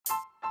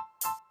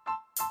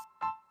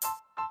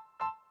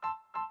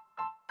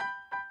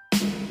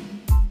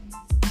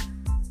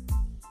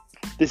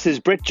This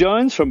is Brett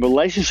Jones from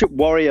Relationship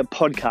Warrior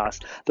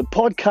Podcast, the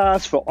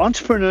podcast for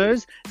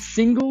entrepreneurs,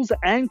 singles,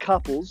 and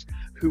couples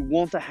who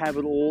want to have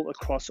it all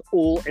across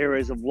all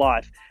areas of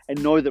life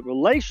and know that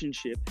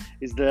relationship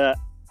is the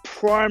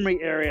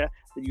primary area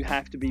that you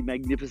have to be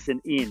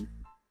magnificent in.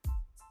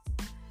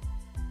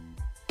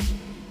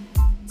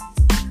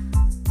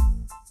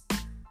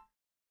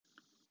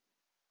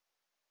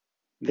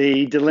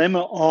 The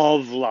dilemma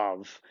of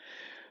love.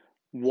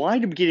 Why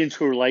did we get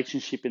into a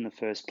relationship in the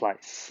first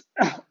place?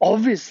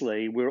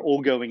 Obviously, we're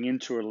all going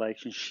into a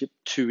relationship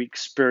to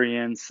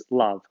experience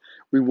love.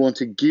 We want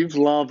to give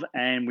love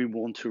and we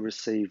want to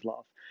receive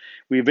love.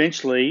 We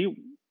eventually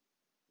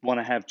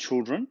want to have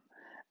children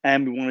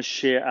and we want to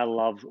share our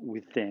love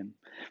with them.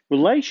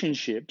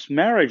 Relationships,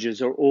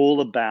 marriages are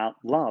all about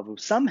love.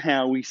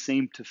 Somehow we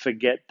seem to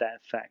forget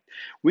that fact.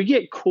 We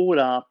get caught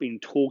up in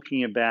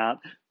talking about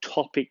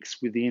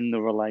topics within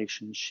the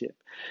relationship: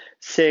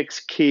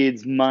 sex,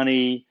 kids,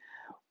 money,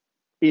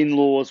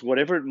 in-laws,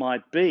 whatever it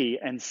might be,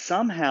 and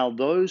somehow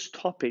those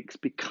topics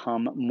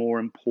become more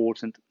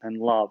important than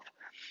love.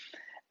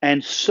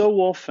 And so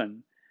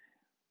often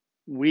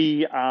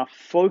we are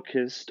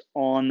focused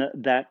on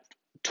that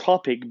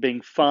topic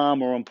being far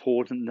more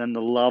important than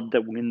the love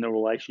that we're in the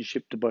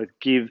relationship to both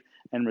give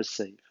and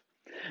receive.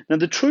 Now,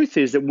 the truth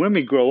is that when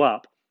we grow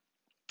up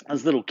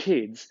as little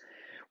kids,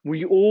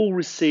 we all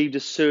received a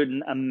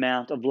certain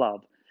amount of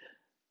love.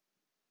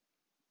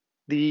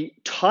 The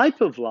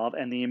type of love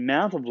and the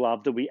amount of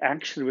love that we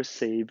actually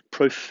receive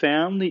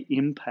profoundly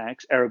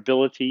impacts our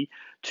ability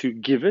to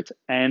give it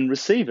and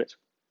receive it.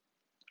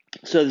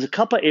 So there's a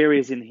couple of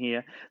areas in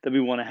here that we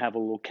want to have a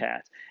look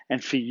at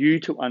and for you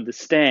to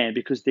understand,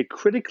 because they're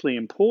critically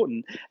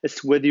important as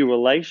to whether your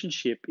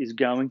relationship is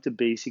going to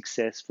be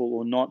successful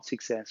or not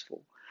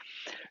successful.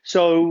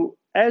 So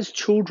as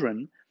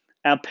children,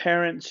 our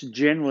parents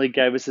generally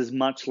gave us as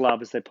much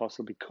love as they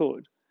possibly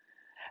could.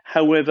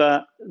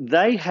 However,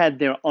 they had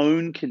their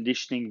own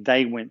conditioning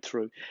they went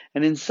through.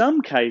 And in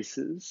some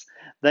cases,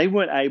 they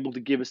weren't able to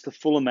give us the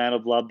full amount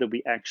of love that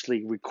we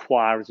actually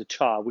require as a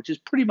child, which is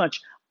pretty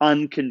much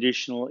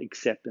unconditional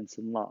acceptance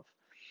and love.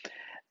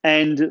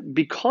 And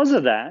because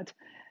of that,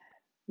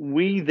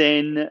 we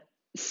then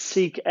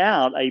seek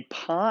out a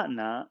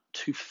partner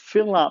to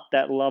fill up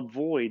that love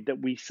void that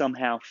we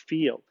somehow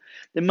feel.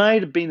 There may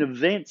have been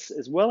events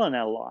as well in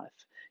our life.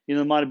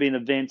 There might have been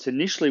events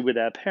initially with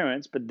our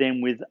parents, but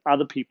then with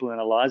other people in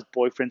our lives,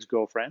 boyfriends,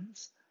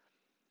 girlfriends,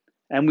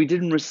 and we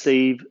didn't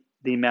receive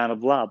the amount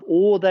of love,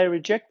 or they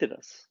rejected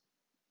us,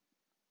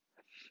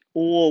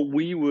 or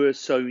we were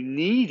so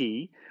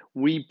needy,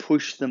 we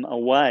pushed them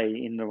away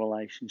in the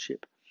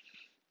relationship.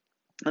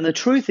 And the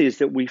truth is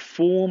that we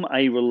form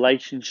a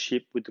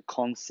relationship with the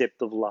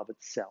concept of love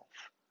itself.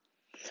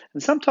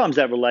 And sometimes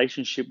that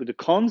relationship with the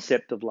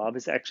concept of love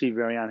is actually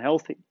very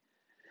unhealthy.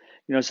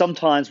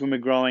 Sometimes when we're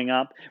growing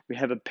up, we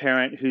have a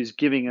parent who's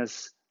giving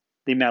us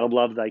the amount of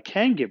love they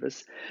can give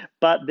us,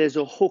 but there's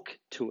a hook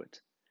to it.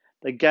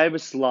 They gave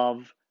us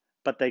love,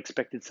 but they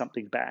expected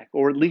something back,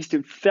 or at least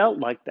it felt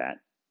like that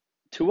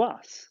to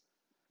us.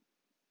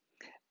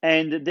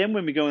 And then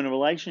when we go in a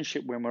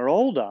relationship when we're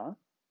older,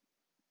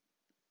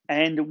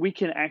 and we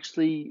can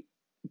actually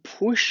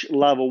push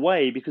love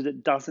away because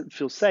it doesn't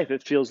feel safe.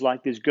 It feels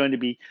like there's going to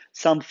be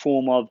some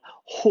form of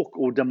hook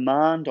or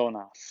demand on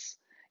us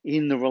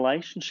in the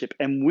relationship,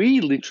 and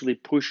we literally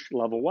push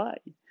love away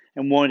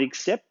and won't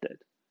accept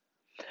it.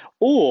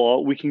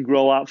 Or we can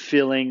grow up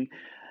feeling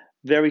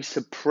very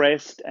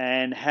suppressed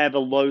and have a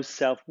low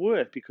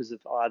self-worth because of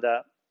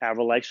either our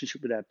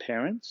relationship with our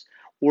parents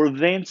or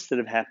events that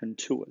have happened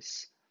to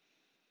us.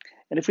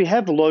 And if we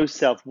have low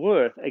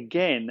self-worth,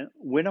 again,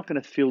 we're not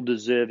going to feel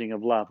deserving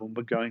of love and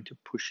we're going to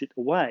push it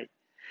away.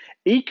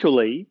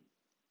 Equally,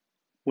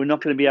 we're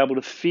not going to be able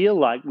to feel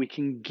like we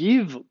can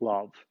give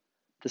love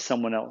to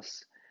someone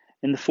else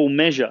in the full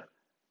measure.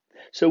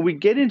 So we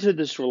get into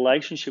this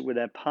relationship with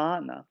our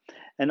partner,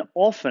 and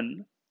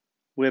often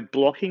we're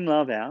blocking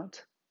love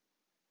out.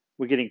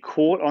 We're getting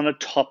caught on a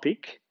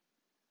topic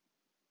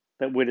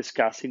that we're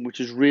discussing, which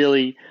is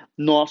really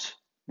not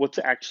what's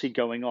actually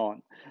going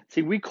on.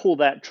 See, we call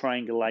that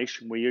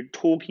triangulation, where you're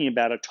talking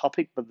about a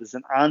topic, but there's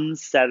an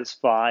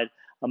unsatisfied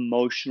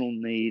emotional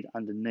need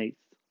underneath.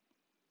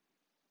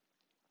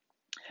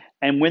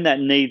 And when that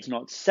need's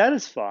not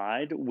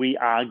satisfied, we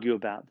argue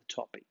about the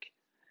topic.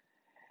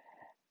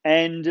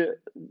 And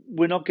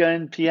we're not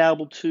going to be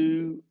able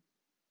to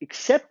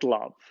accept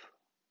love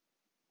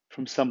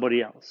from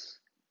somebody else.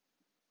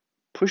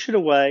 Push it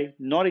away,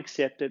 not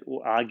accept it,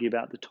 or argue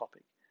about the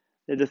topic.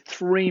 They're the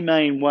three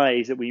main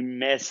ways that we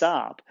mess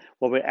up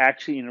what we're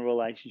actually in a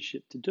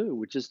relationship to do,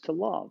 which is to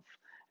love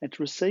and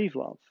to receive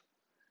love.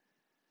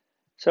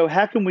 So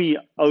how can we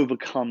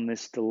overcome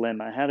this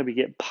dilemma? How do we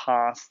get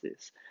past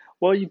this?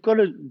 Well, you've got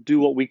to do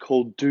what we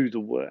call do the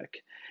work.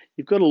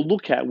 You've got to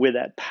look at where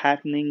that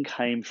patterning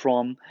came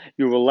from,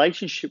 your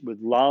relationship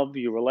with love,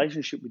 your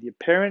relationship with your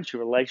parents,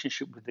 your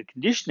relationship with the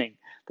conditioning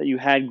that you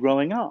had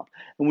growing up.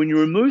 And when you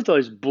remove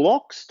those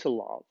blocks to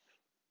love,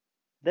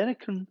 then it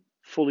can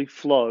fully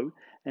flow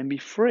and be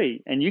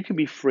free, and you can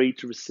be free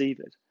to receive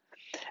it.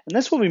 And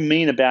that's what we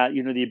mean about,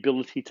 the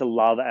ability to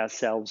love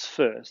ourselves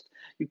first.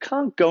 You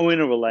can't go in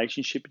a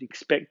relationship and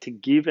expect to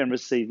give and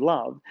receive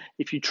love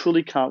if you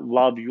truly can't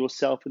love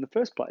yourself in the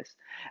first place.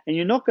 And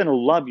you're not going to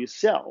love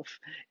yourself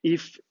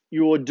if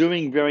you're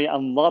doing very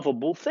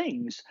unlovable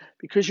things,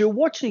 because you're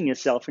watching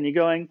yourself and you're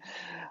going,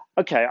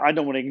 okay, I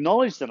don't want to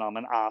acknowledge that I'm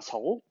an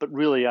asshole, but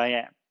really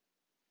I am.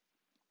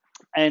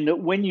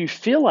 And when you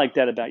feel like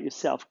that about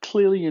yourself,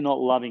 clearly you're not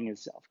loving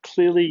yourself.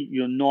 Clearly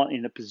you're not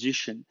in a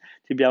position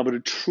to be able to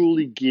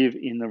truly give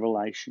in the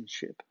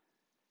relationship.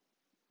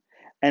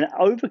 And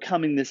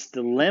overcoming this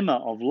dilemma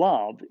of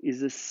love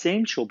is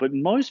essential, but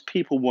most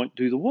people won't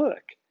do the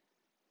work.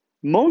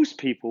 Most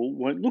people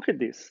won't look at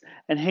this.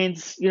 And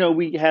hence,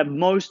 we have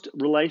most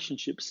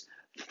relationships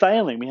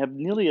failing. We have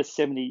nearly a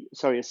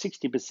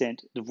 60%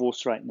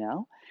 divorce rate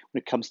now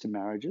when it comes to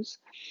marriages.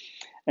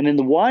 And in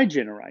the Y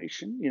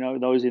generation,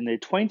 those in their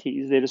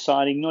 20s, they're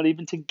deciding not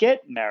even to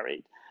get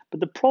married. But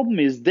the problem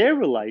is their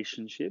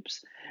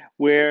relationships,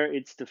 where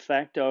it's de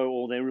facto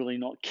or they're really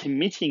not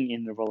committing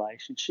in the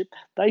relationship,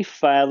 they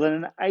fail at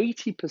an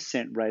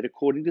 80% rate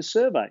according to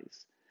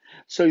surveys.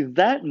 So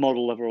that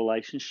model of a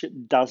relationship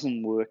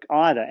doesn't work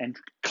either. And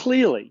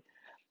clearly,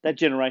 that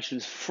generation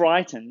is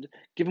frightened,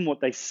 given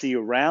what they see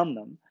around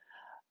them,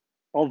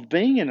 of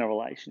being in a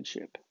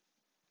relationship.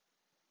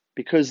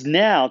 Because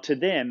now, to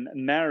them,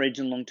 marriage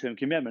and long-term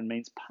commitment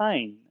means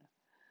pain.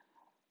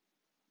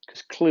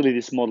 Because clearly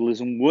this model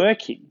isn't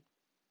working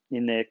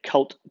in their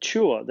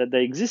culture that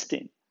they exist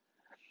in.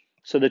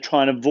 So they're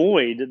trying to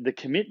avoid the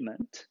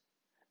commitment.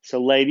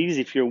 So ladies,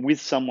 if you're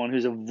with someone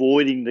who's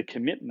avoiding the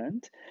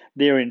commitment,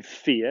 they're in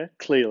fear,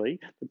 clearly.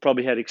 They've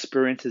probably had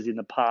experiences in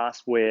the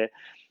past where,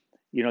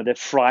 they're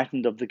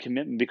frightened of the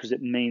commitment because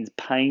it means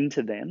pain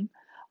to them,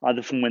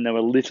 either from when they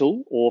were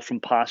little or from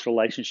past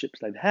relationships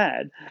they've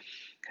had,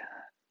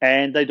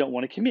 and they don't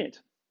want to commit.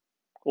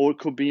 Or it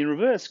could be in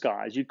reverse,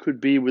 guys. You could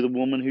be with a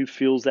woman who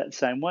feels that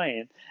same way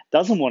and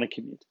doesn't want to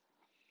commit.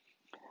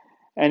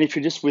 And if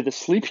you're just with a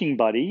sleeping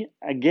buddy,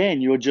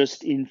 again, you're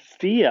just in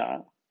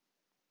fear.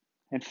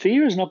 And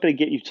fear is not going to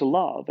get you to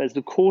love. As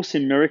the Course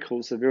in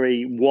Miracles, a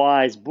very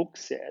wise book,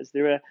 says,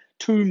 there are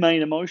two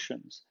main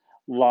emotions,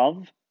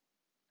 love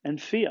and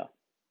fear.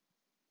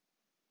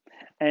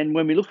 And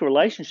when we look at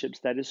relationships,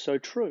 that is so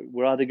true.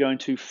 We're either going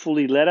to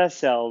fully let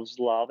ourselves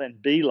love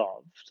and be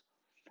loved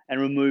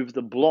and remove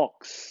the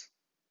blocks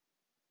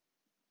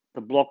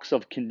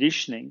of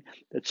conditioning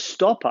that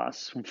stop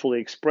us from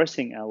fully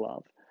expressing our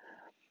love,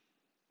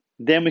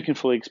 then we can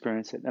fully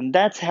experience it. And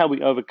that's how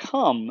we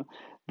overcome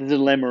the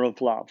dilemma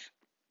of love.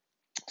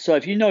 So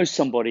if you know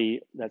somebody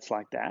that's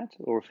like that,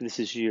 or if this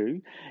is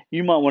you,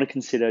 you might want to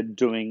consider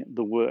doing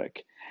the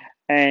work.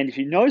 And if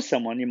you know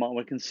someone, you might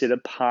want to consider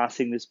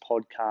passing this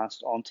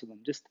podcast on to them.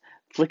 Just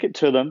flick it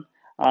to them,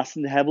 ask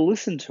them to have a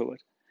listen to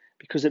it,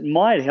 because it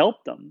might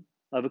help them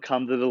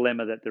overcome the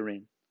dilemma that they're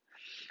in.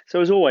 So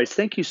as always,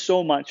 thank you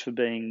so much for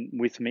being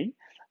with me,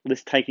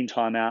 taking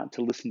time out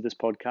to listen to this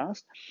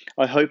podcast.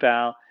 I hope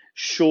our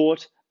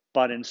short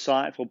but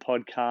insightful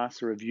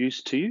podcasts are of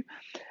use to you.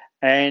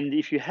 And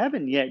if you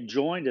haven't yet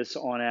joined us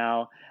on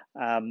our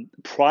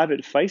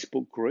private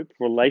Facebook group,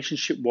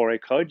 Relationship Warrior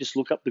Code, just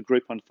look up the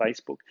group on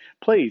Facebook.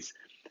 Please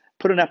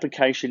put an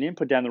application in,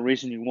 put down the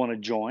reason you want to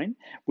join.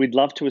 We'd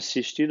love to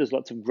assist you. There's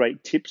lots of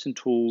great tips and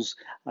tools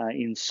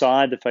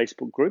inside the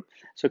Facebook group.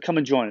 So come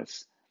and join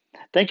us.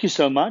 Thank you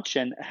so much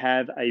and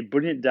have a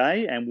brilliant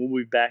day. And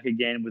we'll be back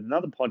again with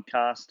another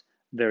podcast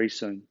very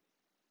soon.